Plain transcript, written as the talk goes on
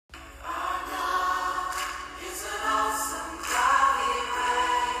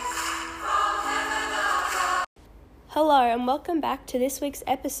and welcome back to this week's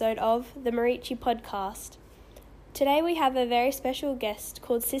episode of the Marici Podcast. Today we have a very special guest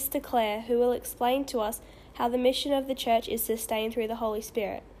called Sister Claire who will explain to us how the mission of the church is sustained through the Holy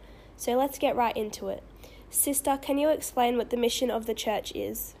Spirit. So let's get right into it. Sister, can you explain what the mission of the church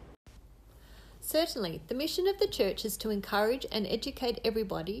is? Certainly. The mission of the church is to encourage and educate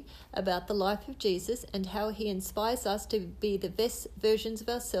everybody about the life of Jesus and how he inspires us to be the best versions of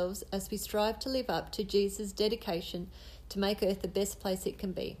ourselves as we strive to live up to Jesus' dedication to make earth the best place it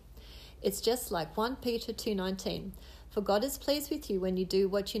can be. It's just like 1 Peter 2:19. For God is pleased with you when you do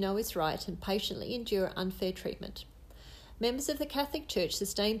what you know is right and patiently endure unfair treatment. Members of the Catholic Church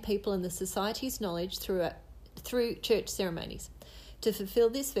sustain people in the society's knowledge through church ceremonies. To fulfill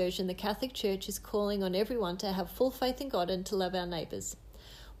this version, the Catholic Church is calling on everyone to have full faith in God and to love our neighbours.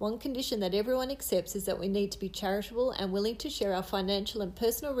 One condition that everyone accepts is that we need to be charitable and willing to share our financial and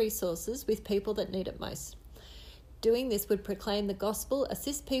personal resources with people that need it most. Doing this would proclaim the gospel,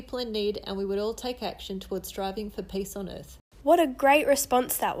 assist people in need, and we would all take action towards striving for peace on earth. What a great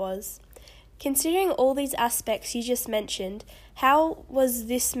response that was. Considering all these aspects you just mentioned, how was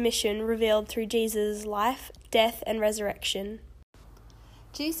this mission revealed through Jesus' life, death, and resurrection?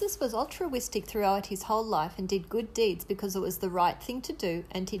 Jesus was altruistic throughout his whole life and did good deeds because it was the right thing to do,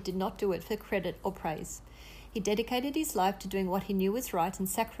 and he did not do it for credit or praise. He dedicated his life to doing what he knew was right and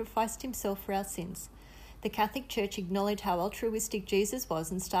sacrificed himself for our sins. The Catholic Church acknowledged how altruistic Jesus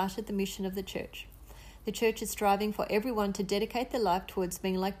was and started the mission of the church. The church is striving for everyone to dedicate their life towards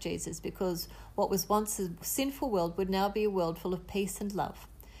being like Jesus, because what was once a sinful world would now be a world full of peace and love.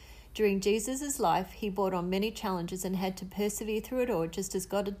 During Jesus' life, he brought on many challenges and had to persevere through it all, just as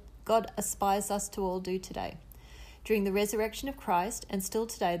God aspires us to all do today. During the resurrection of Christ, and still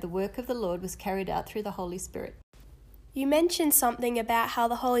today, the work of the Lord was carried out through the Holy Spirit. You mentioned something about how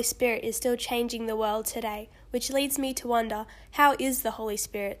the Holy Spirit is still changing the world today, which leads me to wonder, how is the Holy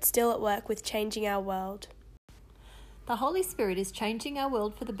Spirit still at work with changing our world? The Holy Spirit is changing our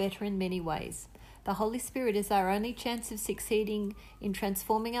world for the better in many ways. The Holy Spirit is our only chance of succeeding in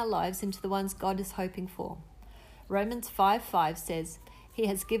transforming our lives into the ones God is hoping for. Romans 5:5 says, He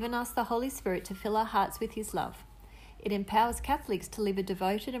has given us the Holy Spirit to fill our hearts with His love. It empowers Catholics to live a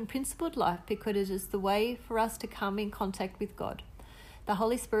devoted and principled life because it is the way for us to come in contact with God. The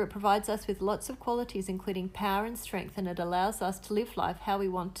Holy Spirit provides us with lots of qualities, including power and strength, and it allows us to live life how we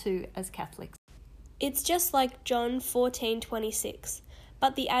want to as Catholics. It's just like John 14:26.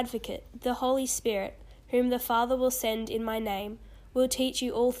 But the Advocate, the Holy Spirit, whom the Father will send in my name, will teach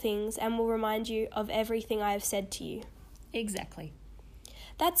you all things and will remind you of everything I have said to you. Exactly.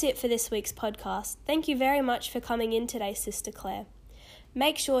 That's it for this week's podcast. Thank you very much for coming in today, Sister Claire.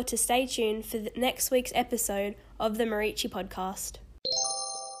 Make sure to stay tuned for the next week's episode of the Marici Podcast.